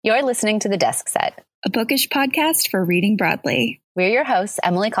You're listening to The Desk Set, a bookish podcast for reading broadly. We're your hosts,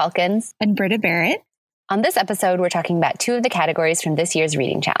 Emily Calkins and Britta Barrett. On this episode, we're talking about two of the categories from this year's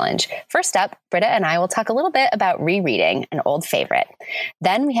reading challenge. First up, Britta and I will talk a little bit about rereading, an old favorite.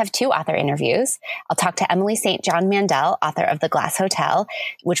 Then we have two author interviews. I'll talk to Emily St. John Mandel, author of The Glass Hotel,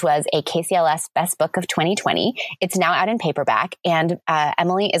 which was a KCLS Best Book of 2020. It's now out in paperback. And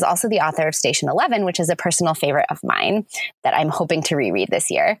Emily is also the author of Station 11, which is a personal favorite of mine that I'm hoping to reread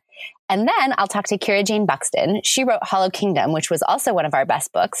this year. And then I'll talk to Jane Buxton. She wrote Hollow Kingdom, which was also one of our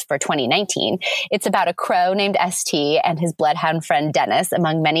best books for 2019. It's about a crow named ST and his bloodhound friend Dennis,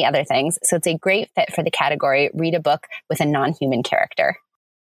 among many other things. So it's a great fit for the category, read a book with a non-human character.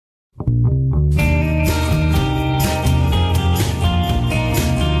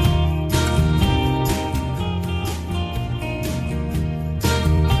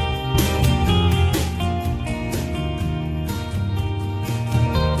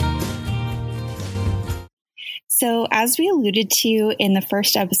 So as we alluded to in the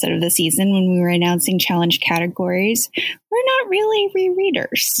first episode of the season when we were announcing challenge categories, we're not really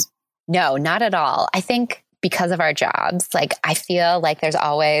rereaders. No, not at all. I think because of our jobs, I feel like there's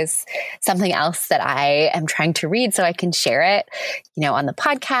always something else that I am trying to read so I can share it, on the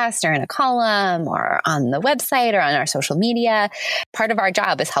podcast or in a column or on the website or on our social media. Part of our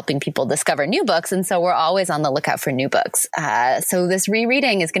job is helping people discover new books. And so we're always on the lookout for new books. So this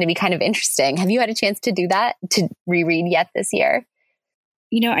rereading is going to be kind of interesting. Have you had a chance to do that, to reread yet this year?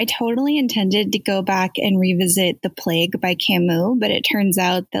 I totally intended to go back and revisit The Plague by Camus, but it turns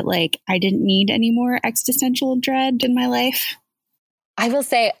out that I didn't need any more existential dread in my life. I will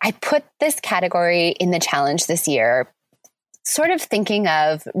say I put this category in the challenge this year, sort of thinking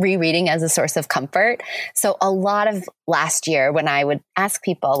of rereading as a source of comfort. So a lot of last year when I would ask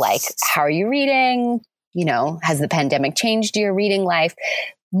people how are you reading? Has the pandemic changed your reading life?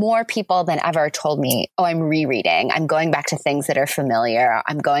 More people than ever told me, oh, I'm rereading. I'm going back to things that are familiar.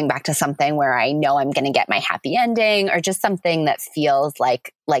 I'm going back to something where I know I'm going to get my happy ending, or just something that feels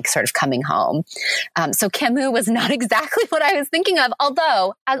like sort of coming home. So Camus was not exactly what I was thinking of.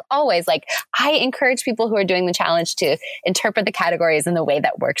 Although, as always, I encourage people who are doing the challenge to interpret the categories in the way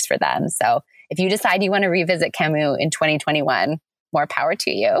that works for them. So if you decide you want to revisit Camus in 2021, more power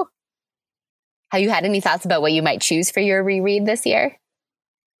to you. Have you had any thoughts about what you might choose for your reread this year?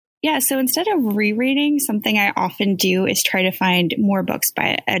 Yeah, so instead of rereading, something I often do is try to find more books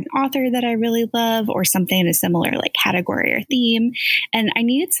by an author that I really love or something in a similar category or theme. And I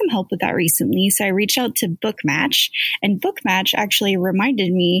needed some help with that recently, so I reached out to Bookmatch, and Bookmatch actually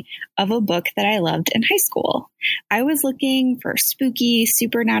reminded me of a book that I loved in high school. I was looking for spooky,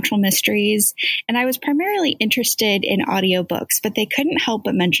 supernatural mysteries, and I was primarily interested in audiobooks, but they couldn't help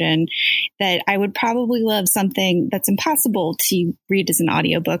but mention that I would probably love something that's impossible to read as an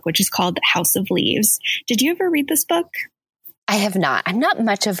audiobook, which is called House of Leaves. Did you ever read this book? I have not. I'm not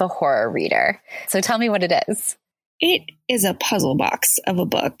much of a horror reader. So tell me what it is. It is a puzzle box of a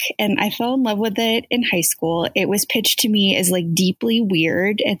book, and I fell in love with it in high school. It was pitched to me as deeply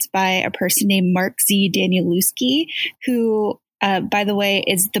weird. It's by a person named Mark Z. Danielewski, who, by the way,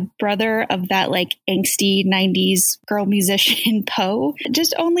 is the brother of that angsty 90s girl musician Poe.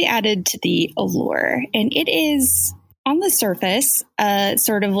 Just only added to the allure. And it is, on the surface,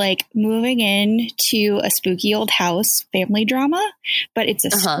 sort of moving into a spooky old house family drama, but it's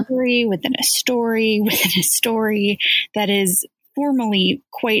a story within a story within a story that is formally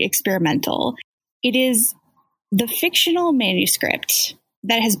quite experimental. It is the fictional manuscript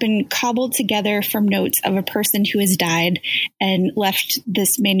that has been cobbled together from notes of a person who has died and left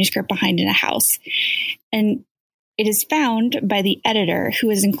this manuscript behind in a house. And it is found by the editor, who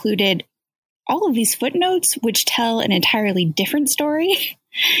has included all of these footnotes, which tell an entirely different story.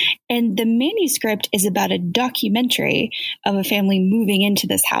 And the manuscript is about a documentary of a family moving into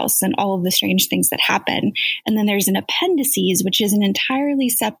this house and all of the strange things that happen. And then there's an appendices, which is an entirely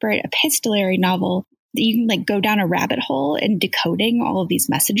separate epistolary novel that you can go down a rabbit hole in decoding all of these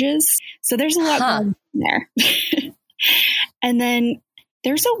messages. So there's a lot going on there. And then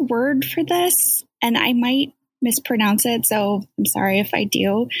there's a word for this, and I might mispronounce it, so I'm sorry if I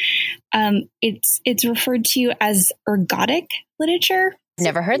do. It's referred to as ergodic literature.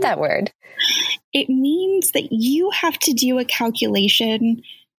 Never heard that word. It means that you have to do a calculation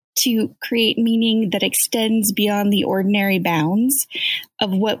to create meaning that extends beyond the ordinary bounds of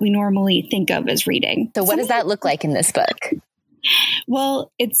what we normally think of as reading. So what does that look like in this book?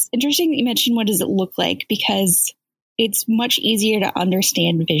 Well, it's interesting that you mentioned what does it look like, because it's much easier to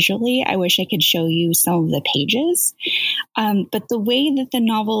understand visually. I wish I could show you some of the pages. But the way that the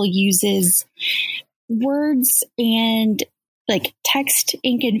novel uses words and like text,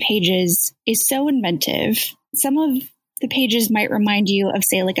 ink, and pages is so inventive. Some of the pages might remind you of,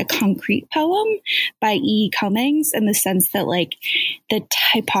 say, like a concrete poem by E. Cummings, in the sense that like the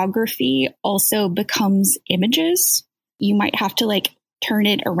typography also becomes images. You might have to like turn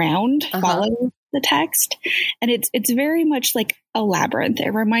it around, follow the text. And it's very much like a labyrinth.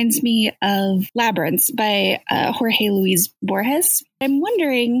 It reminds me of Labyrinths by Jorge Luis Borges. I'm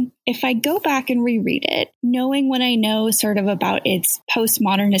wondering if I go back and reread it, knowing what I know sort of about its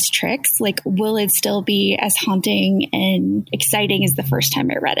postmodernist tricks, like will it still be as haunting and exciting as the first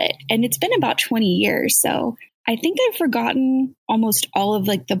time I read it? And it's been about 20 years, so I think I've forgotten almost all of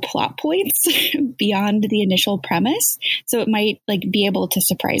like the plot points beyond the initial premise. So it might like be able to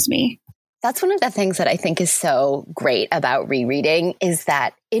surprise me. That's one of the things that I think is so great about rereading is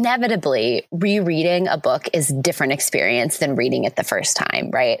that inevitably rereading a book is a different experience than reading it the first time,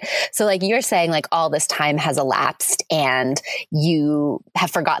 right? So like you're saying, like all this time has elapsed and you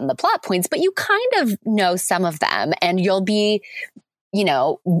have forgotten the plot points, but you kind of know some of them and you'll be, you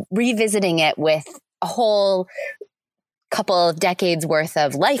know, revisiting it with a whole couple of decades worth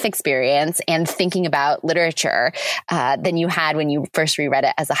of life experience and thinking about literature than you had when you first reread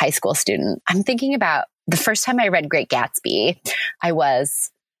it as a high school student. I'm thinking about the first time I read Great Gatsby. I was,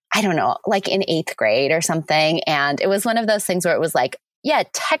 I don't know, like in 8th grade or something. And it was one of those things where it was like, yeah,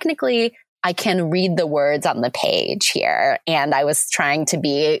 technically I can read the words on the page here. And I was trying to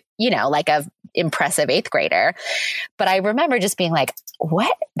be, you know, like a impressive 8th grader. But I remember just being like,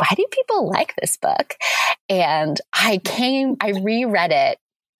 why do people like this book? And I reread it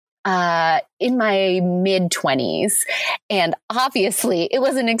in my mid-20s. And obviously it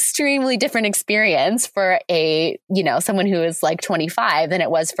was an extremely different experience for someone who is like 25 than it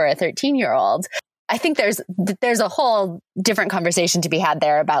was for a 13-year-old. I think there's a whole different conversation to be had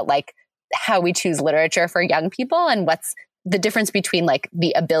there about like how we choose literature for young people and what's the difference between like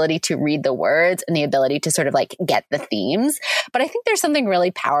the ability to read the words and the ability to sort of like get the themes. But I think there's something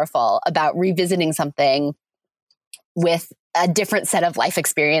really powerful about revisiting something with a different set of life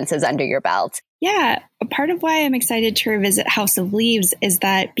experiences under your belt. Yeah. A part of why I'm excited to revisit House of Leaves is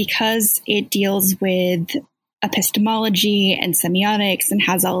that because it deals with epistemology and semiotics and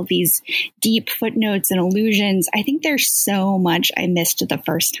has all of these deep footnotes and allusions, I think there's so much I missed the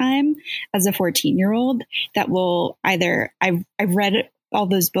first time as a 14-year-old that will either I've read all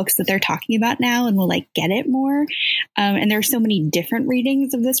those books that they're talking about now and will like get it more. And there are so many different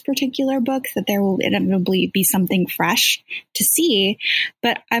readings of this particular book that there will inevitably be something fresh to see.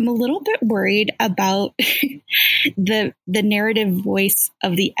 But I'm a little bit worried about the narrative voice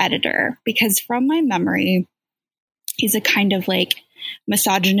of the editor, because from my memory, he's a kind of like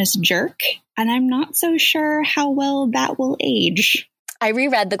misogynist jerk, and I'm not so sure how well that will age. I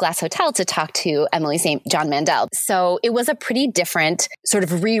reread The Glass Hotel to talk to Emily St. John Mandel. So it was a pretty different sort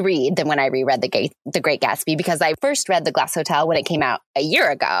of reread than when I reread The Great Gatsby, because I first read The Glass Hotel when it came out a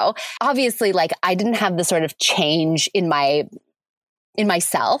year ago. Obviously, like I didn't have the sort of change in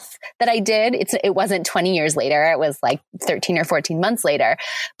myself that I did. It wasn't 20 years later. It was like 13 or 14 months later,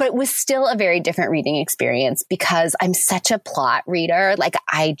 but it was still a very different reading experience because I'm such a plot reader. Like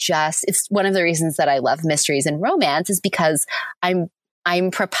it's one of the reasons that I love mysteries and romance is because I'm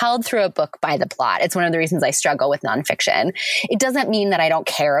propelled through a book by the plot. It's one of the reasons I struggle with nonfiction. It doesn't mean that I don't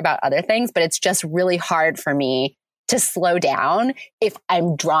care about other things, but it's just really hard for me to slow down if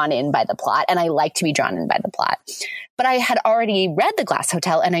I'm drawn in by the plot. And I like to be drawn in by the plot. But I had already read The Glass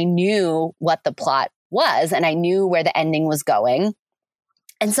Hotel and I knew what the plot was and I knew where the ending was going.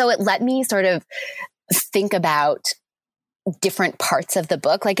 And so it let me sort of think about different parts of the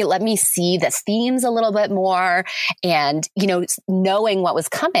book. Like it let me see the themes a little bit more, and, knowing what was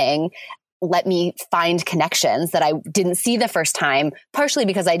coming let me find connections that I didn't see the first time, partially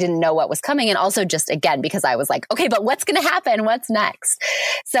because I didn't know what was coming. And also just again, because I was like, okay, but what's going to happen? What's next?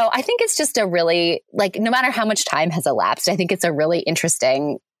 So I think it's just a really, like, no matter how much time has elapsed, I think it's a really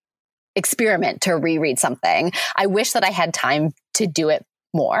interesting experiment to reread something. I wish that I had time to do it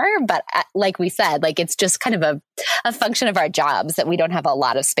more, but like we said, like it's just kind of a function of our jobs that we don't have a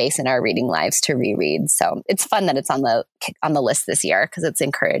lot of space in our reading lives to reread. So it's fun that it's on the list this year because it's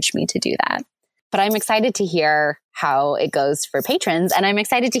encouraged me to do that. But I'm excited to hear how it goes for patrons, and I'm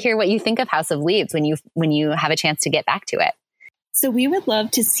excited to hear what you think of House of Leaves when you have a chance to get back to it. So we would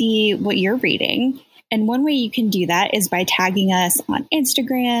love to see what you're reading. And one way you can do that is by tagging us on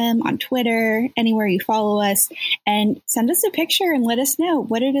Instagram, on Twitter, anywhere you follow us, and send us a picture and let us know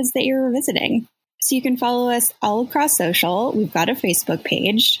what it is that you're revisiting. So you can follow us all across social. We've got a Facebook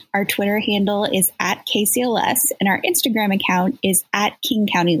page. Our Twitter handle is @KCLS, and our Instagram account is @King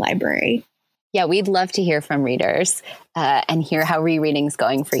County Library. Yeah, we'd love to hear from readers and hear how rereading's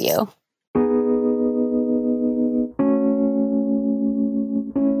going for you.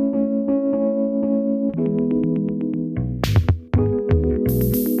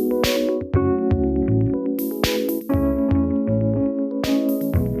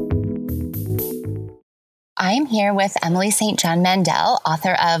 I'm here with Emily St. John Mandel,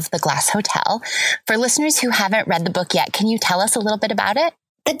 author of The Glass Hotel. For listeners who haven't read the book yet, can you tell us a little bit about it?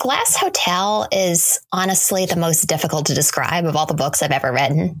 The Glass Hotel is honestly the most difficult to describe of all the books I've ever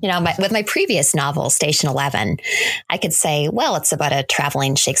written. With my previous novel, Station 11, I could say, well, it's about a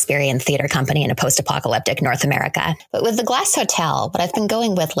traveling Shakespearean theater company in a post-apocalyptic North America. But with The Glass Hotel, what I've been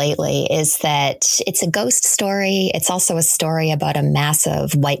going with lately is that it's a ghost story. It's also a story about a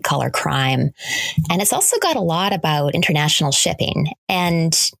massive white-collar crime. And it's also got a lot about international shipping.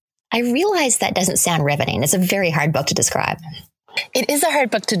 And I realize that doesn't sound riveting. It's a very hard book to describe. It is a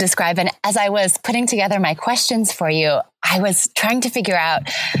hard book to describe. And as I was putting together my questions for you, I was trying to figure out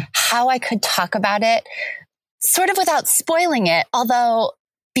how I could talk about it sort of without spoiling it. Although,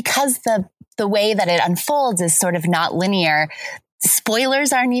 because the way that it unfolds is sort of not linear,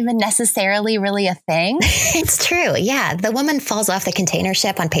 spoilers aren't even necessarily really a thing. It's true. Yeah. The woman falls off the container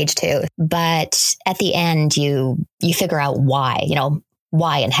ship on page 2. But at the end, you figure out why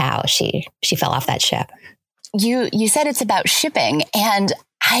and how she fell off that ship. You said it's about shipping, and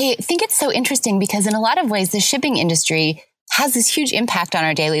I think it's so interesting because in a lot of ways, the shipping industry has this huge impact on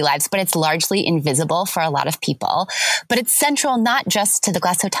our daily lives, but it's largely invisible for a lot of people. But it's central not just to The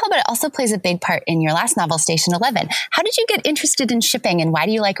Glass Hotel, but it also plays a big part in your last novel, Station 11. How did you get interested in shipping, and why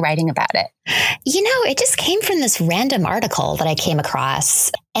do you like writing about it? It just came from this random article that I came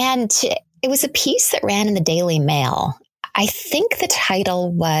across, and it was a piece that ran in the Daily Mail. I think the title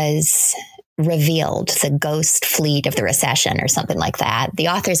was Revealed, the Ghost Fleet of the Recession or something like that. The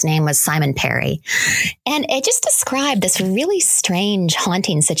author's name was Simon Perry. And it just described this really strange,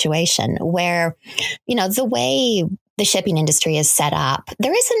 haunting situation where, the way the shipping industry is set up,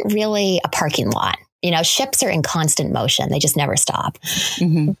 there isn't really a parking lot. Ships are in constant motion. They just never stop.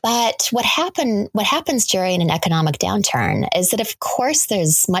 Mm-hmm. But what happens during an economic downturn is that, of course,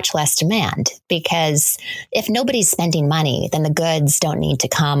 there's much less demand, because if nobody's spending money, then the goods don't need to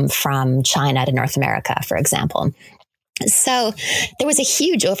come from China to North America, for example. So there was a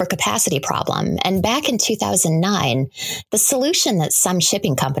huge overcapacity problem. And back in 2009, the solution that some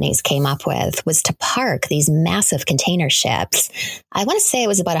shipping companies came up with was to park these massive container ships. I want to say it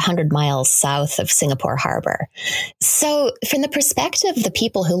was about 100 miles south of Singapore Harbor. So from the perspective of the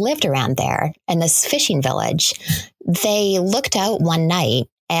people who lived around there in this fishing village, they looked out one night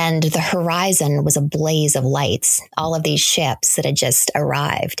and the horizon was a blaze of lights. All of these ships that had just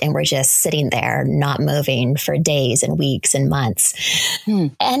arrived and were just sitting there, not moving for days and weeks and months.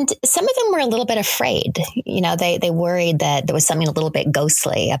 And some of them were a little bit afraid. They worried that there was something a little bit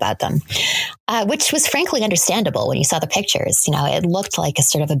ghostly about them, which was frankly understandable when you saw the pictures. It looked like a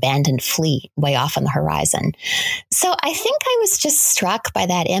sort of abandoned fleet way off on the horizon. So I think I was just struck by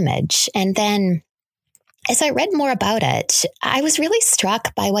that image. And then as I read more about it, I was really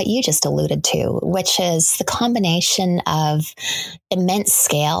struck by what you just alluded to, which is the combination of immense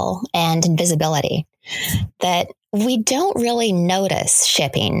scale and invisibility. That we don't really notice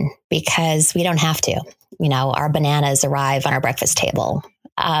shipping because we don't have to. Our bananas arrive on our breakfast table.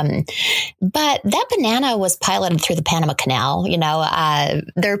 But that banana was piloted through the Panama Canal.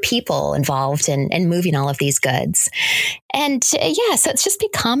 There are people involved in moving all of these goods. And so it's just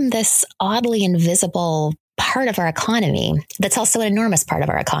become this oddly invisible part of our economy that's also an enormous part of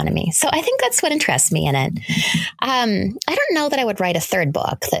our economy. So I think that's what interests me in it. I don't know that I would write a third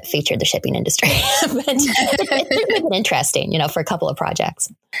book that featured the shipping industry, but it's been interesting, for a couple of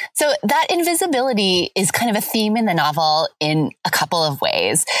projects. So that invisibility is kind of a theme in the novel in a couple of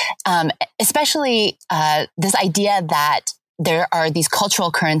ways, especially this idea that there are these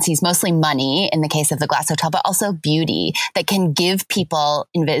cultural currencies, mostly money in the case of the Glass Hotel, but also beauty that can give people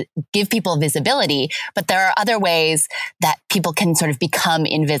visibility. But there are other ways that people can sort of become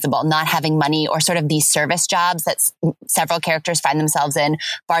invisible, not having money, or sort of these service jobs that several characters find themselves in: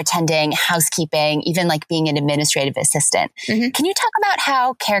 bartending, housekeeping, even like being an administrative assistant. Mm-hmm. Can you talk about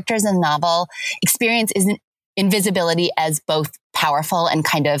how characters in the novel experience invisibility as both powerful and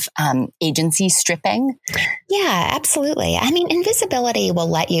kind of agency stripping? Yeah, absolutely. I mean, invisibility will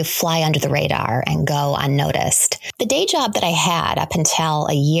let you fly under the radar and go unnoticed. The day job that I had up until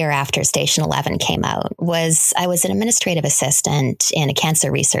a year after Station 11 came out was I was an administrative assistant in a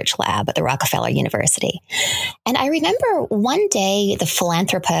cancer research lab at the Rockefeller University. And I remember one day the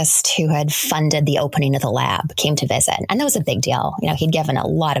philanthropist who had funded the opening of the lab came to visit. And that was a big deal. You know, he'd given a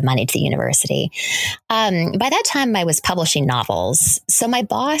lot of money to the university. By that time, I was publishing novels. So my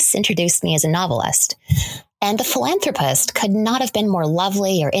boss introduced me as a novelist. And the philanthropist could not have been more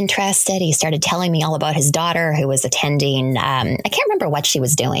lovely or interested. He started telling me all about his daughter who was attending, I can't remember what she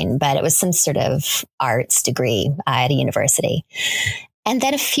was doing, but it was some sort of arts degree at a university. And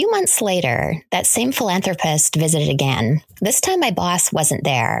then a few months later, that same philanthropist visited again. This time my boss wasn't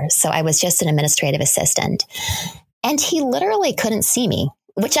there, so I was just an administrative assistant. And he literally couldn't see me,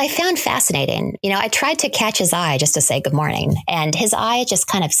 which I found fascinating. You know, I tried to catch his eye just to say good morning, and his eye just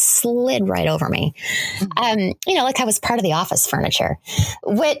kind of slid right over me. You know, like I was part of the office furniture,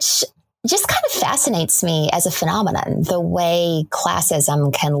 which just kind of fascinates me as a phenomenon, the way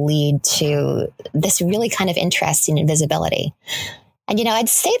classism can lead to this really kind of interesting invisibility. And, you know, I'd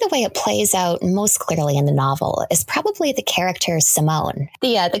say the way it plays out most clearly in the novel is probably the character Simone.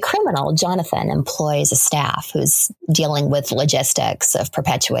 The criminal, Jonathan, employs a staff who's dealing with logistics of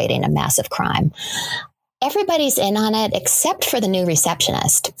perpetuating a massive crime. Everybody's in on it except for the new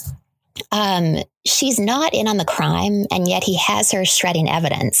receptionist. She's not in on the crime, and yet he has her shredding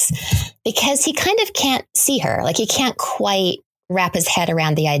evidence because he kind of can't see her. Like, he can't quite wrap his head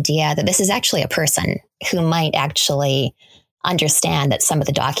around the idea that this is actually a person who might actually understand that some of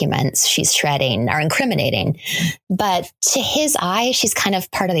the documents she's shredding are incriminating. But to his eye, she's kind of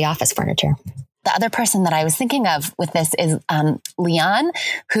part of the office furniture. The other person that I was thinking of with this is Leon,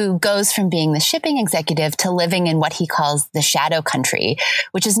 who goes from being the shipping executive to living in what he calls the shadow country,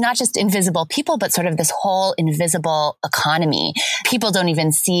 which is not just invisible people, but sort of this whole invisible economy. People don't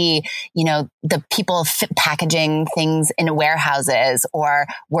even see, you know, the people packaging things in warehouses or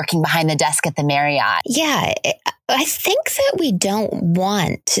working behind the desk at the Marriott. Yeah, I think that we don't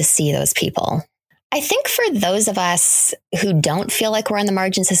want to see those people. I think for those of us who don't feel like we're on the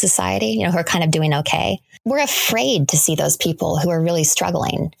margins of society, you know, who are kind of doing okay, we're afraid to see those people who are really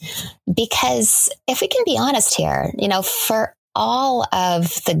struggling. Because if we can be honest here, you know, for all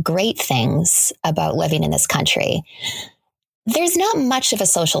of the great things about living in this country, there's not much of a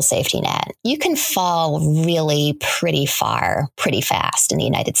social safety net. You can fall really pretty far, pretty fast in the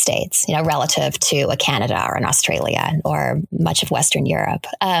United States, you know, relative to a Canada or an Australia or much of Western Europe.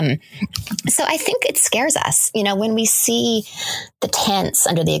 So I think it scares us, you know, when we see the tents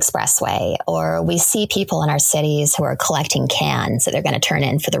under the expressway, or we see people in our cities who are collecting cans that they're going to turn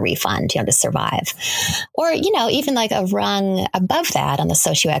in for the refund, you know, to survive. Or, you know, even like a rung above that on the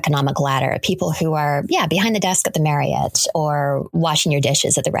socioeconomic ladder, people who are, behind the desk at the Marriott or washing your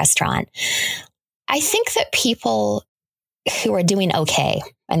dishes at the restaurant. I think that people who are doing okay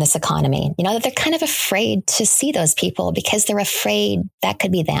in this economy, you know, that they're kind of afraid to see those people because they're afraid that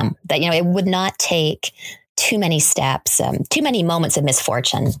could be them, that, you know, it would not take too many steps, too many moments of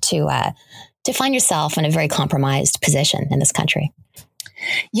misfortune to find yourself in a very compromised position in this country.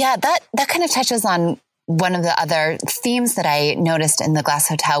 Yeah, that kind of touches on one of the other themes that I noticed in The Glass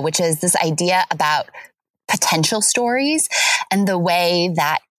Hotel, which is this idea about potential stories and the way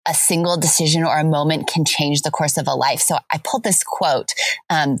that a single decision or a moment can change the course of a life. So I pulled this quote.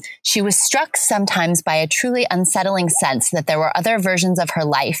 She was struck sometimes by a truly unsettling sense that there were other versions of her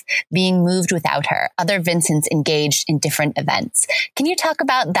life being moved without her, other Vincents engaged in different events. Can you talk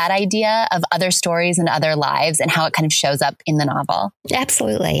about that idea of other stories and other lives and how it kind of shows up in the novel?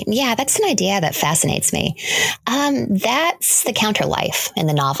 Absolutely. Yeah, that's an idea that fascinates me. That's the counter life in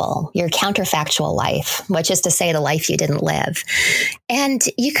the novel, your counterfactual life, which is to say the life you didn't live. And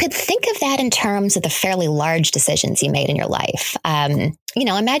you could think of that in terms of the fairly large decisions you made in your life. You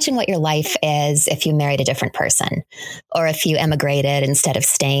know, imagine what your life is if you married a different person, or if you emigrated instead of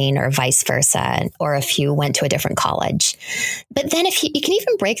staying, or vice versa, or if you went to a different college. But then if you can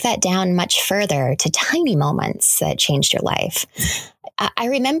even break that down much further to tiny moments that changed your life. I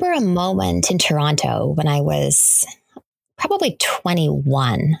remember a moment in Toronto when I was probably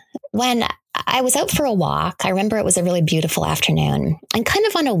 21, when I was out for a walk. I remember it was a really beautiful afternoon, and kind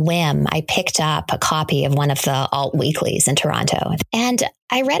of on a whim, I picked up a copy of one of the alt weeklies in Toronto, and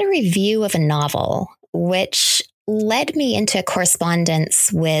I read a review of a novel, which led me into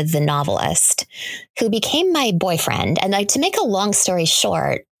correspondence with the novelist, who became my boyfriend. And to make a long story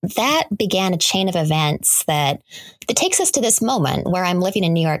short, that began a chain of events that takes us to this moment where I'm living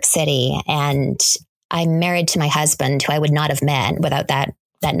in New York City, and I'm married to my husband, who I would not have met without that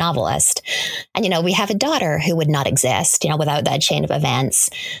novelist. And, we have a daughter who would not exist, without that chain of events.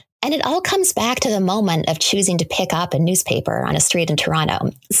 And it all comes back to the moment of choosing to pick up a newspaper on a street in Toronto.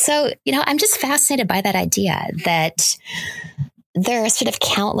 So, I'm just fascinated by that idea that there are sort of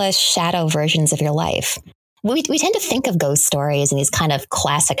countless shadow versions of your life. We tend to think of ghost stories in these kind of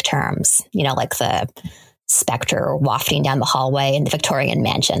classic terms, like the specter wafting down the hallway in the Victorian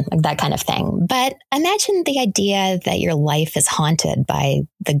mansion, like that kind of thing. But imagine the idea that your life is haunted by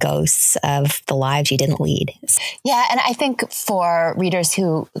the ghosts of the lives you didn't lead. Yeah. And I think for readers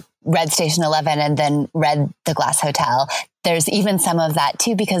who read Station 11 and then read The Glass Hotel, there's even some of that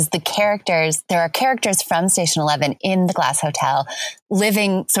too, because there are characters from Station 11 in The Glass Hotel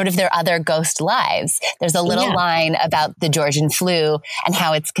living sort of their other ghost lives. There's a little line about the Georgian flu and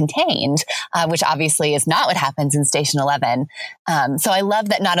how it's contained, which obviously is not what happens in Station 11. So I love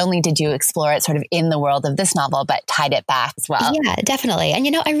that not only did you explore it sort of in the world of this novel, but tied it back as well. Yeah, definitely.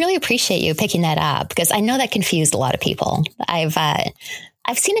 And, I really appreciate you picking that up, because I know that confused a lot of people.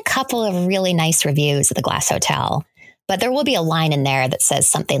 I've seen a couple of really nice reviews of The Glass Hotel, but there will be a line in there that says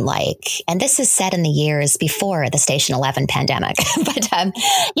something like, and this is set in the years before the Station 11 pandemic.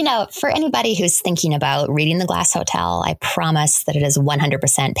 But, for anybody who's thinking about reading The Glass Hotel, I promise that it is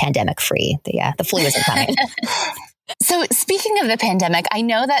 100% pandemic free. The flu isn't coming. So speaking of the pandemic, I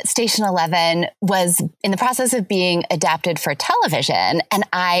know that Station 11 was in the process of being adapted for television, and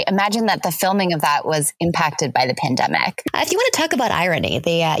I imagine that the filming of that was impacted by the pandemic. If you want to talk about irony,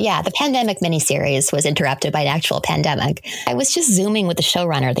 the pandemic miniseries was interrupted by an actual pandemic. I was just Zooming with the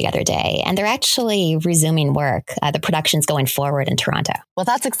showrunner the other day, and they're actually resuming work. The production's going forward in Toronto. Well,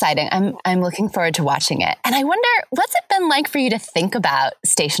 that's exciting. I'm looking forward to watching it. And I wonder, what's it been like for you to think about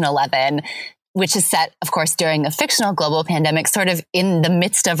Station 11, which is set, of course, during a fictional global pandemic, sort of in the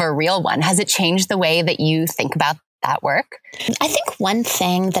midst of a real one? Has it changed the way that you think about that work? I think one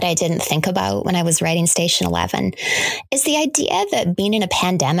thing that I didn't think about when I was writing Station 11 is the idea that being in a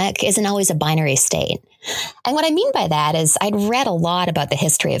pandemic isn't always a binary state. And what I mean by that is I'd read a lot about the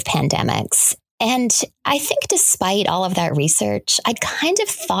history of pandemics. And I think despite all of that research, I'd kind of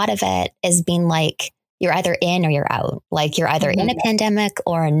thought of it as being like, you're either in or you're out. Like you're either in a pandemic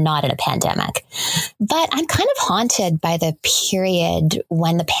or not in a pandemic. But I'm kind of haunted by the period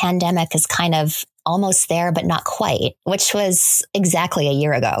when the pandemic is kind of almost there, but not quite, which was exactly a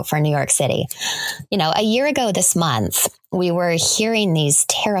year ago for New York City. A year ago this month, we were hearing these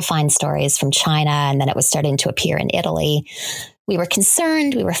terrifying stories from China, and then it was starting to appear in Italy. We were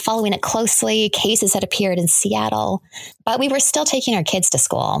concerned. We were following it closely. Cases had appeared in Seattle, but we were still taking our kids to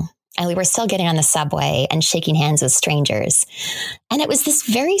school. And we were still getting on the subway and shaking hands with strangers. And it was this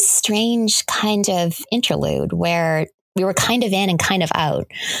very strange kind of interlude where we were kind of in and kind of out.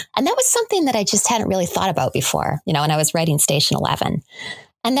 And that was something that I just hadn't really thought about before, when I was writing Station 11.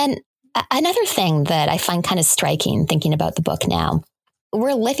 And then another thing that I find kind of striking thinking about the book now,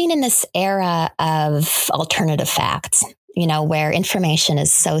 we're living in this era of alternative facts, where information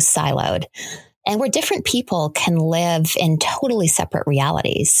is so siloed. And where different people can live in totally separate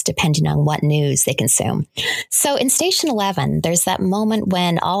realities depending on what news they consume. So in Station 11, there's that moment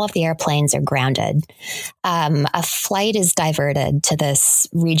when all of the airplanes are grounded. A flight is diverted to this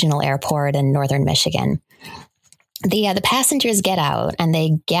regional airport in northern Michigan. The passengers get out and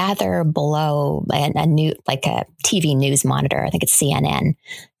they gather below a TV news monitor. I think it's CNN.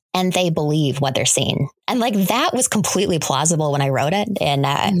 And they believe what they're seeing. And that was completely plausible when I wrote it in,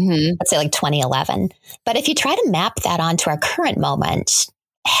 let's say 2011. But if you try to map that onto our current moment,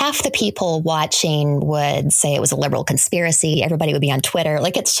 half the people watching would say it was a liberal conspiracy. Everybody would be on Twitter.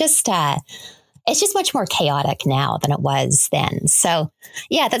 It's just much more chaotic now than it was then. So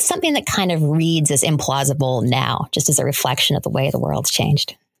yeah, that's something that kind of reads as implausible now, just as a reflection of the way the world's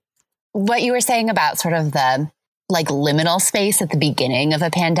changed. What you were saying about sort of the liminal space at the beginning of a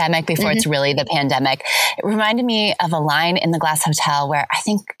pandemic before it's really the pandemic. It reminded me of a line in The Glass Hotel where I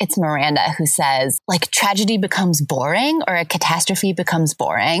think it's Miranda who says, tragedy becomes boring or a catastrophe becomes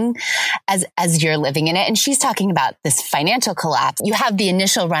boring as you're living in it. And she's talking about this financial collapse. You have the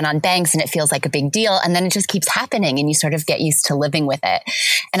initial run on banks and it feels like a big deal. And then it just keeps happening and you sort of get used to living with it.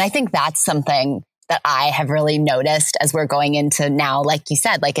 And I think that's something that I have really noticed as we're going into now, like you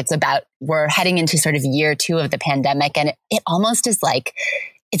said, we're heading into sort of year 2 of the pandemic. And it almost is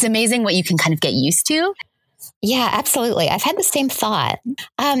it's amazing what you can kind of get used to. Yeah, absolutely. I've had the same thought.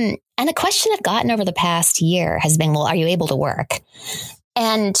 And a question I've gotten over the past year has been, well, are you able to work?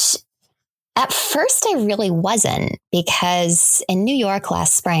 And At first, I really wasn't, because in New York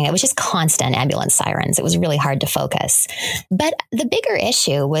last spring, it was just constant ambulance sirens. It was really hard to focus. But the bigger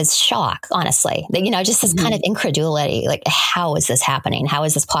issue was shock, honestly. Just this kind of incredulity, like, how is this happening? How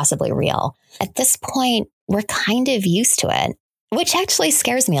is this possibly real? At this point, we're kind of used to it, which actually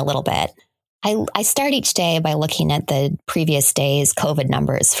scares me a little bit. I start each day by looking at the previous day's COVID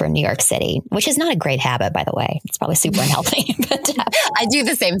numbers for New York City, which is not a great habit, by the way. It's probably super unhealthy. But I do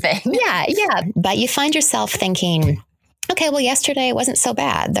the same thing. Yeah. But you find yourself thinking, okay, well, yesterday it wasn't so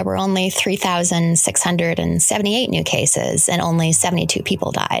bad. There were only 3,678 new cases and only 72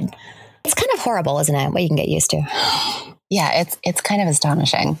 people died. It's kind of horrible, isn't it? What you can get used to. Yeah, it's kind of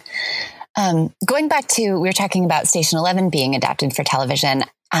astonishing. Going back to, we were talking about Station 11 being adapted for television.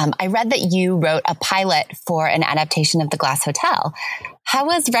 I read that you wrote a pilot for an adaptation of The Glass Hotel. How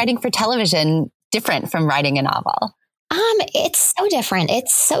was writing for television different from writing a novel? It's so different.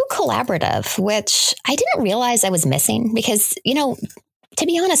 It's so collaborative, which I didn't realize I was missing because, to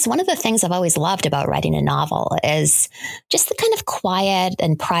be honest, one of the things I've always loved about writing a novel is just the kind of quiet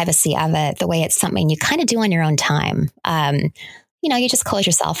and privacy of it, the way it's something you kind of do on your own time. You just close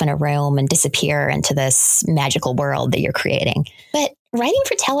yourself in a room and disappear into this magical world that you're creating. But writing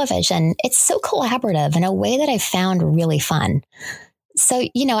for television, it's so collaborative in a way that I've found really fun. So,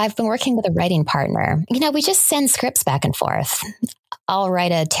 I've been working with a writing partner. We just send scripts back and forth. I'll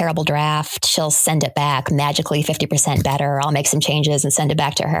write a terrible draft. She'll send it back magically 50% better. I'll make some changes and send it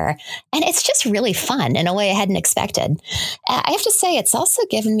back to her. And it's just really fun in a way I hadn't expected. I have to say, it's also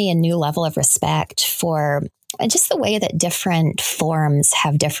given me a new level of respect for just the way that different forms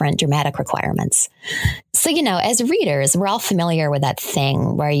have different dramatic requirements. So, as readers, we're all familiar with that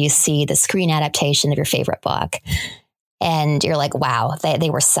thing where you see the screen adaptation of your favorite book and you're like, wow, they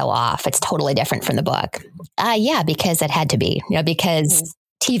were so off. It's totally different from the book. Yeah, because it had to be, because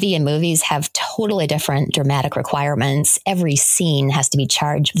TV and movies have totally different dramatic requirements. Every scene has to be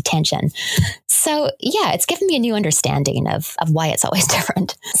charged with tension. So yeah, it's given me a new understanding of why it's always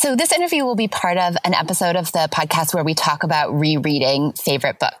different. So this interview will be part of an episode of the podcast where we talk about rereading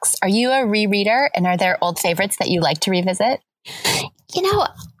favorite books. Are you a rereader, and are there old favorites that you like to revisit?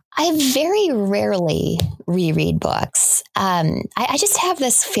 I very rarely reread books. I just have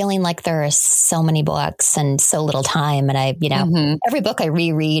this feeling like there are so many books and so little time. And every book I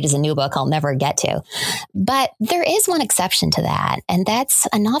reread is a new book I'll never get to. But there is one exception to that. And that's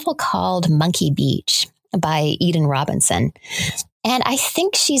a novel called Monkey Beach by Eden Robinson. And I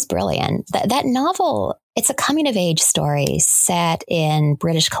think she's brilliant. That novel, it's a coming of age story set in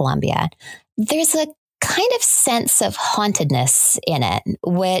British Columbia. There's a kind of sense of hauntedness in it,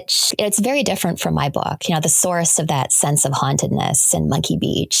 which it's very different from my book. The source of that sense of hauntedness in Monkey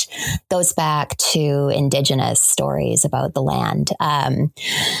Beach goes back to indigenous stories about the land.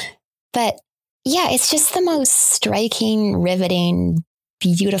 But yeah, it's just the most striking, riveting,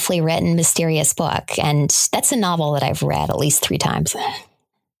 beautifully written, mysterious book. And that's a novel that I've read at least 3 times.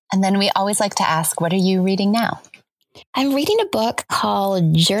 And then we always like to ask, what are you reading now? I'm reading a book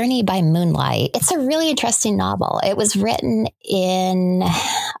called Journey by Moonlight. It's a really interesting novel. It was written in,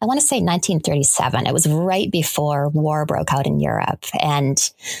 I want to say 1937. It was right before war broke out in Europe. And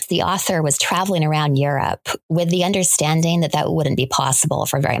the author was traveling around Europe with the understanding that wouldn't be possible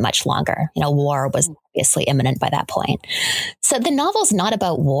for very much longer. War was obviously imminent by that point. So the novel's not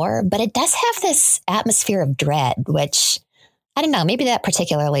about war, but it does have this atmosphere of dread, which I don't know, maybe that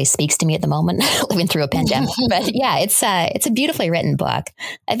particularly speaks to me at the moment, living through a pandemic. But yeah, it's a beautifully written book.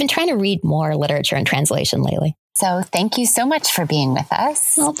 I've been trying to read more literature and translation lately. So thank you so much for being with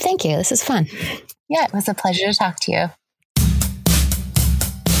us. Well, thank you. This is fun. Yeah, it was a pleasure to talk to you.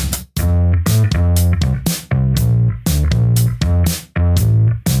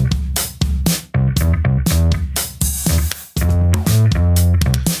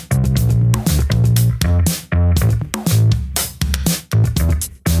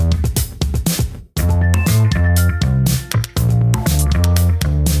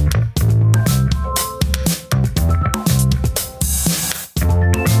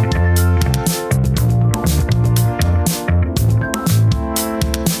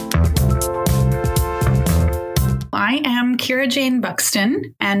 Jane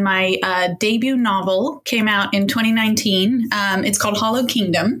Buxton, and my debut novel came out in 2019. It's called Hollow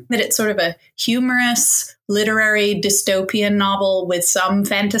Kingdom. That it's sort of a humorous, literary dystopian novel with some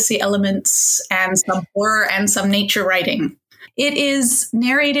fantasy elements and some horror and some nature writing. It is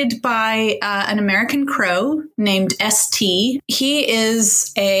narrated by an American crow named St. He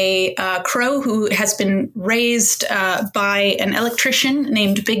is a crow who has been raised by an electrician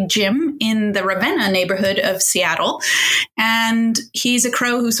named Big Jim in the Ravenna neighborhood of Seattle. And he's a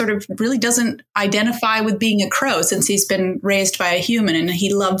crow who sort of really doesn't identify with being a crow since he's been raised by a human, and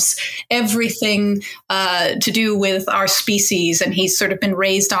he loves everything to do with our species. And he's sort of been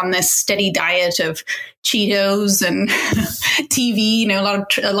raised on this steady diet of Cheetos and TV,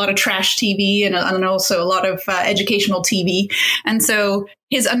 a lot of trash TV, and also a lot of educational TV. And so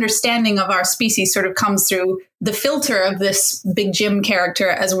his understanding of our species sort of comes through the filter of this Big Jim character,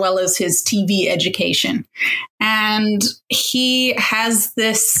 as well as his TV education. And he has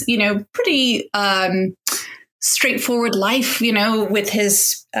this, pretty straightforward life, with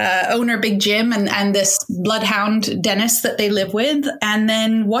his owner, Big Jim, and this bloodhound, Dennis, that they live with. And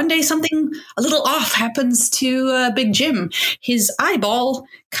then one day something a little off happens to Big Jim. His eyeball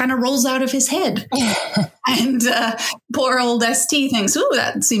kind of rolls out of his head. And poor old St. thinks, ooh,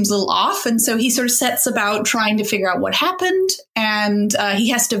 that seems a little off. And so he sort of sets about trying to figure out what happened. And he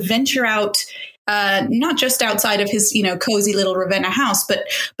has to venture out, not just outside of his, cozy little Ravenna house, but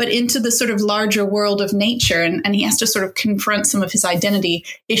into the sort of larger world of nature. And he has to sort of confront some of his identity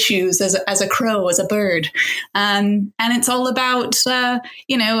issues as a crow, as a bird. And it's all about,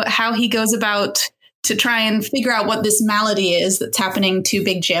 how he goes about to try and figure out what this malady is that's happening to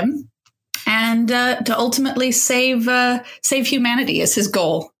Big Jim, and to ultimately save humanity is his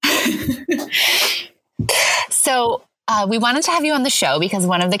goal. So we wanted to have you on the show because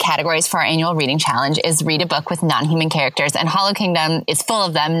one of the categories for our annual reading challenge is read a book with non-human characters, and Hollow Kingdom is full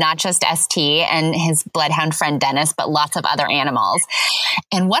of them, not just St. and his bloodhound friend Dennis, but lots of other animals.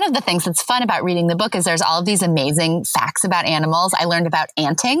 And one of the things that's fun about reading the book is there's all of these amazing facts about animals. I learned about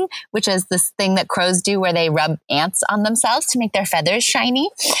anting, which is this thing that crows do where they rub ants on themselves to make their feathers shiny.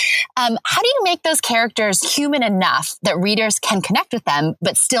 How do you make those characters human enough that readers can connect with them,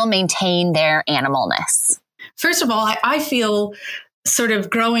 but still maintain their animalness? First of all, I feel sort of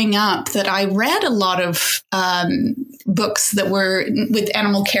growing up that I read a lot of books that were with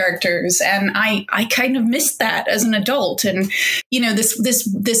animal characters, and I kind of missed that as an adult. And this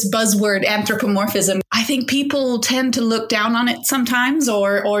buzzword anthropomorphism, I think people tend to look down on it sometimes,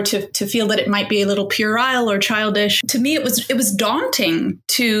 or to feel that it might be a little puerile or childish. To me, it was daunting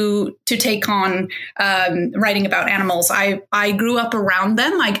to take on writing about animals. I grew up around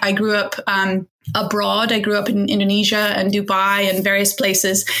them. I grew up abroad. I grew up in Indonesia and Dubai and various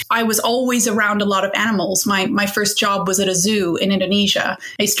places. I was always around a lot of animals. My first job was at a zoo in Indonesia.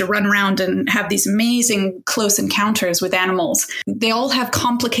 I used to run around and have these amazing close encounters with animals. They all have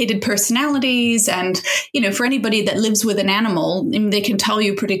complicated personalities. And, for anybody that lives with an animal, they can tell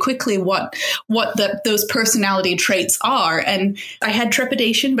you pretty quickly what those personality traits are. And I had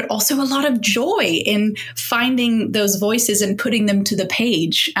trepidation, but also a lot of joy in finding those voices and putting them to the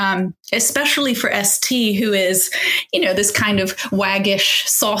page, especially for St., who is, this kind of waggish,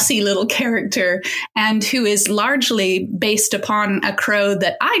 saucy little character, and who is largely based upon a crow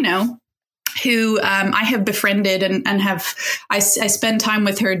that I know, who I have befriended and I spend time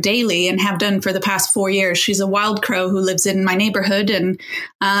with her daily and have done for the past 4 years. She's a wild crow who lives in my neighborhood. And,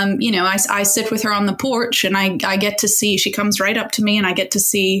 I sit with her on the porch, and I get to see, she comes right up to me, and I get to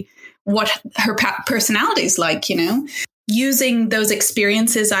see what her personality is like, using those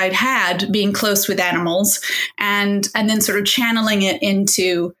experiences I'd had being close with animals, and then sort of channeling it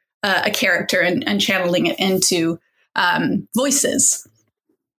into a character and channeling it into voices.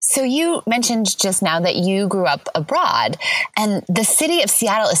 So you mentioned just now that you grew up abroad, and the city of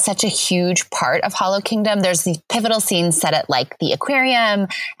Seattle is such a huge part of Hollow Kingdom. There's these pivotal scenes set at like the aquarium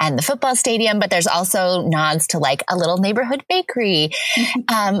and the football stadium, but there's also nods to like a little neighborhood bakery.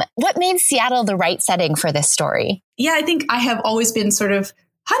 What made Seattle the right setting for this story? Yeah, I think I have always been sort of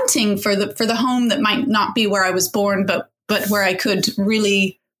hunting for the home that might not be where I was born, but where I could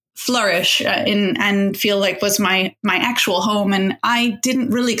really flourish and feel like was my actual home. And I didn't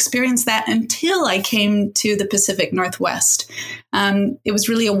really experience that until I came to the Pacific Northwest. It was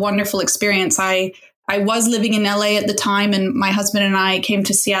really a wonderful experience. I was living in LA at the time, and my husband and I came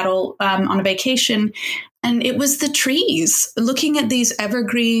to Seattle on a vacation. And it was the trees, looking at these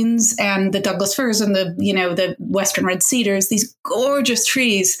evergreens and the Douglas firs and the western red cedars, these gorgeous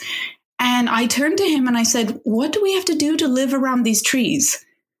trees. And I turned to him and I said, what do we have to do to live around these trees?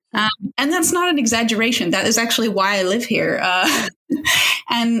 And that's not an exaggeration. That is actually why I live here.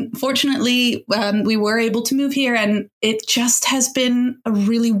 And fortunately, we were able to move here, and it just has been a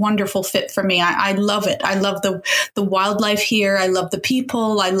really wonderful fit for me. I love it. I love the wildlife here. I love the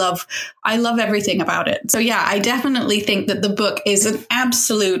people. I love everything about it. So yeah, I definitely think that the book is an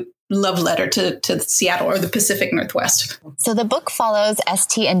absolute love letter to Seattle or the Pacific Northwest. So the book follows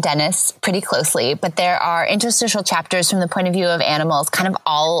ST and Dennis pretty closely, but there are interstitial chapters from the point of view of animals kind of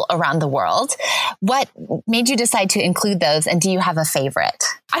all around the world. What made you decide to include those, and do you have a favorite?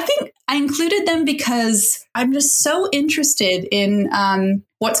 I think I included them because I'm just so interested in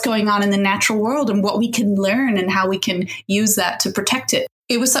what's going on in the natural world and what we can learn and how we can use that to protect it.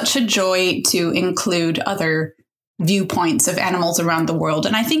 It was such a joy to include other viewpoints of animals around the world.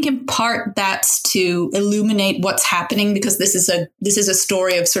 And I think in part that's to illuminate what's happening, because this is a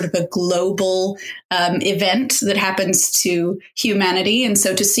story of sort of a global event that happens to humanity. And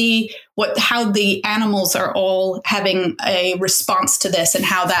so to see how the animals are all having a response to this, and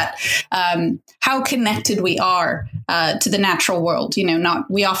how connected we are to the natural world.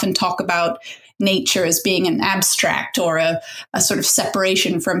 We often talk about nature as being an abstract or a sort of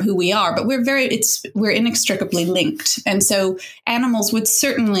separation from who we are, but we're inextricably linked. And so animals would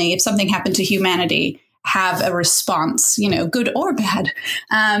certainly, if something happened to humanity, have a response, good or bad.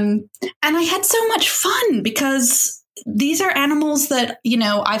 And I had so much fun because these are animals that,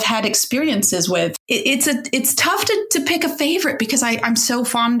 I've had experiences with. It's tough to pick a favorite because I'm so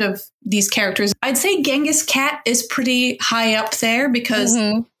fond of these characters. I'd say Genghis Cat is pretty high up there because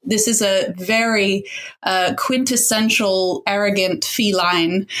this is a very quintessential, arrogant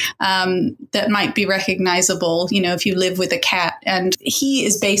feline that might be recognizable, if you live with a cat. And he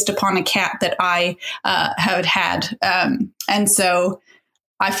is based upon a cat that I had. And so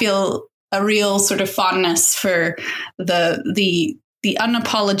I feel a real sort of fondness for the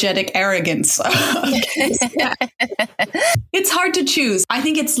unapologetic arrogance of It's hard to choose. I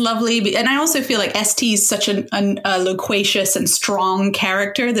think it's lovely. And I also feel like ST is such a loquacious and strong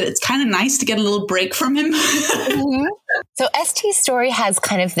character that it's kind of nice to get a little break from him. So ST's story has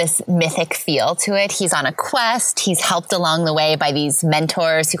kind of this mythic feel to it. He's on a quest. He's helped along the way by these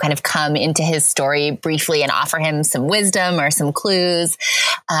mentors who kind of come into his story briefly and offer him some wisdom or some clues.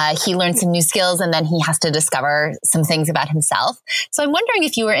 He learns some new skills, and then he has to discover some things about himself. So I'm wondering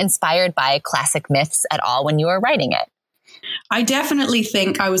if you were inspired by classic myths at all when you were writing it. I definitely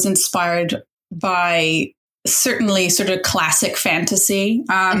think I was inspired by certainly sort of classic fantasy.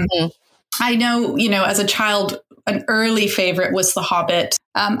 I know, as a child, an early favorite was The Hobbit.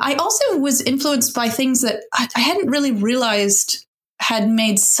 I also was influenced by things that I hadn't really realized had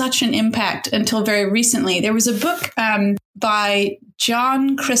made such an impact until very recently. There was a book by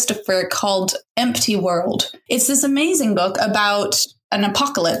John Christopher called Empty World. It's this amazing book about an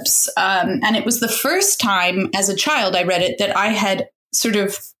apocalypse. And it was the first time as a child I read it that I had sort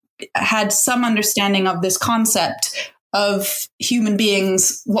of had some understanding of this concept of human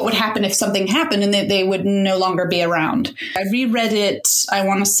beings, what would happen if something happened and they would no longer be around. I reread it, I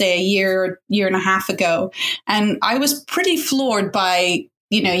want to say a year and a half ago, and I was pretty floored by,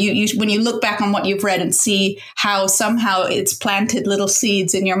 you when you look back on what you've read and see how somehow it's planted little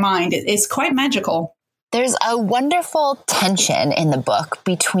seeds in your mind, it's quite magical. There's a wonderful tension in the book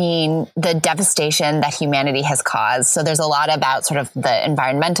between the devastation that humanity has caused. So there's a lot about sort of the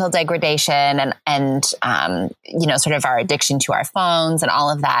environmental degradation and sort of our addiction to our phones and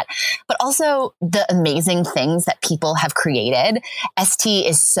all of that, but also the amazing things that people have created. ST he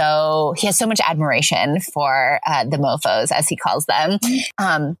has so much admiration for the mofos, as he calls them.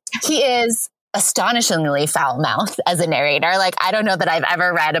 He is astonishingly foul-mouthed as a narrator. Like, I don't know that I've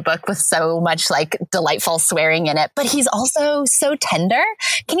ever read a book with so much like delightful swearing in it, but he's also so tender.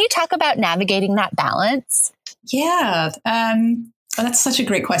 Can you talk about navigating that balance? Yeah, that's such a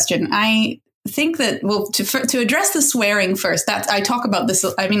great question. I think that, to address the swearing first, that I talk about this.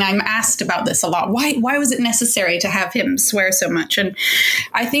 I mean, I'm asked about this a lot. Why was it necessary to have him swear so much? And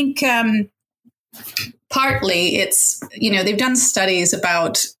I think partly it's, they've done studies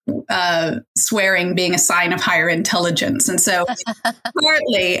about swearing being a sign of higher intelligence. And so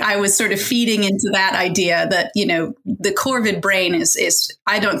partly I was sort of feeding into that idea that, the corvid brain is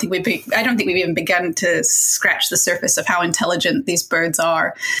I don't think we've even begun to scratch the surface of how intelligent these birds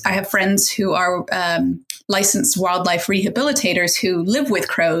are. I have friends who are licensed wildlife rehabilitators who live with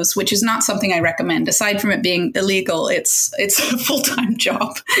crows, which is not something I recommend. Aside from it being illegal, it's a full-time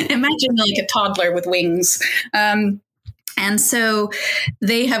job. Imagine like a toddler with wings. And so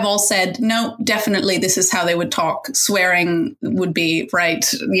they have all said, no, definitely this is how they would talk. Swearing would be right,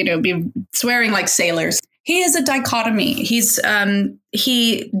 be swearing like sailors. He is a dichotomy.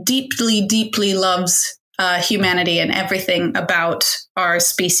 He deeply, deeply loves humanity and everything about our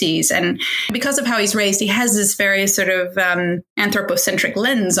species. And because of how he's raised, he has this very sort of anthropocentric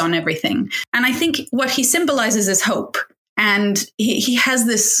lens on everything. And I think what he symbolizes is hope. And he has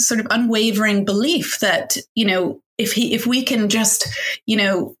this sort of unwavering belief that, if we can just,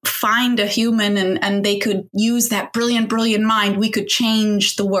 find a human and they could use that brilliant, brilliant mind, we could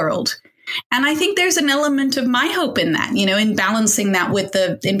change the world. And I think there's an element of my hope in that, in balancing that with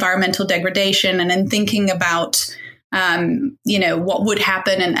the environmental degradation and in thinking about, what would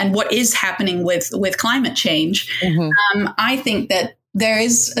happen and what is happening with climate change. Mm-hmm. I think that there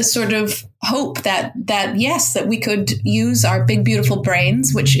is a sort of hope that yes, that we could use our big, beautiful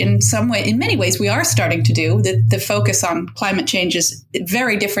brains, which in many ways we are starting to do. The focus on climate change is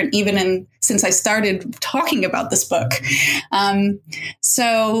very different, even since I started talking about this book.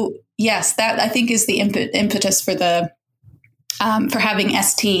 So yes, that I think is the impetus for for having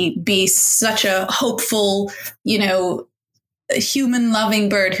ST be such a hopeful, human loving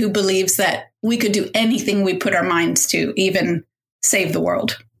bird who believes that we could do anything we put our minds to, even save the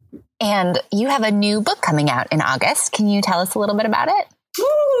world. And you have a new book coming out in August. Can you tell us a little bit about it?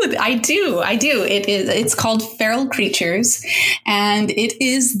 Ooh, I do. It's called Feral Creatures, and it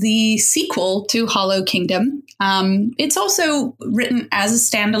is the sequel to Hollow Kingdom. It's also written as a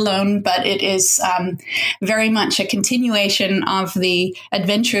standalone, but it is very much a continuation of the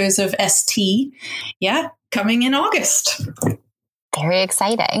adventures of ST. Yeah, coming in August. Very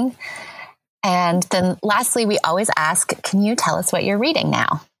exciting. And then lastly, we always ask, can you tell us what you're reading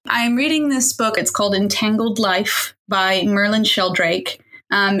now? I'm reading this book. It's called Entangled Life by Merlin Sheldrake.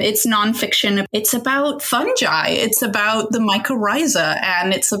 It's nonfiction. It's about fungi. It's about the mycorrhiza,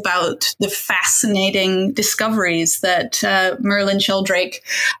 and it's about the fascinating discoveries that Merlin Sheldrake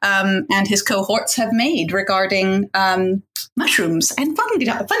and his cohorts have made regarding mushrooms and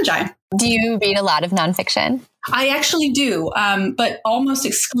fungi. Do you read a lot of nonfiction? I actually do, but almost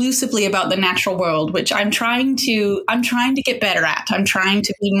exclusively about the natural world, which I'm trying to get better at. I'm trying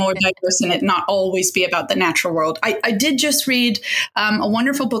to be more diverse in it, not always be about the natural world. I did just read a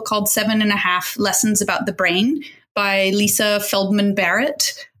wonderful book called 7.5 Lessons About the Brain by Lisa Feldman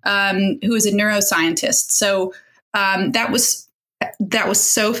Barrett, who is a neuroscientist. So that was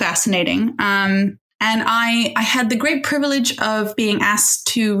so fascinating. And I had the great privilege of being asked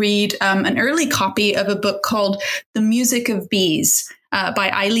to read an early copy of a book called The Music of Bees by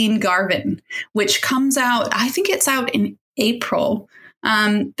Eileen Garvin, which comes out, I think it's out in April.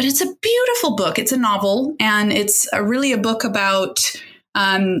 But it's a beautiful book. It's a novel, and it's really a book about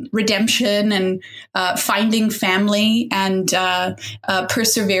redemption and finding family and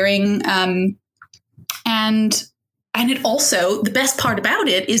persevering. And it also, the best part about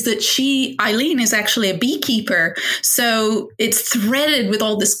it is that Eileen is actually a beekeeper. So it's threaded with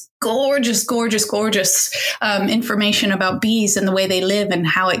all this gorgeous, gorgeous, gorgeous information about bees and the way they live and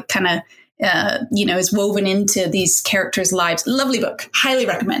how it kind of, is woven into these characters' lives. Lovely book. Highly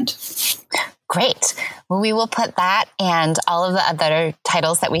recommend. Great. Well, we will put that and all of the other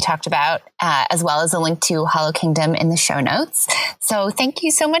titles that we talked about, as well as a link to Hollow Kingdom in the show notes. So thank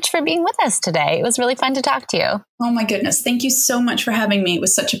you so much for being with us today. It was really fun to talk to you. Oh my goodness. Thank you so much for having me. It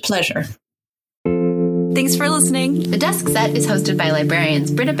was such a pleasure. Thanks for listening. The Desk Set is hosted by librarians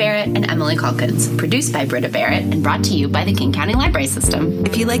Britta Barrett and Emily Calkins, produced by Britta Barrett, and brought to you by the King County Library System.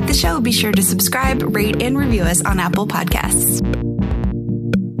 If you like the show, be sure to subscribe, rate, and review us on Apple Podcasts.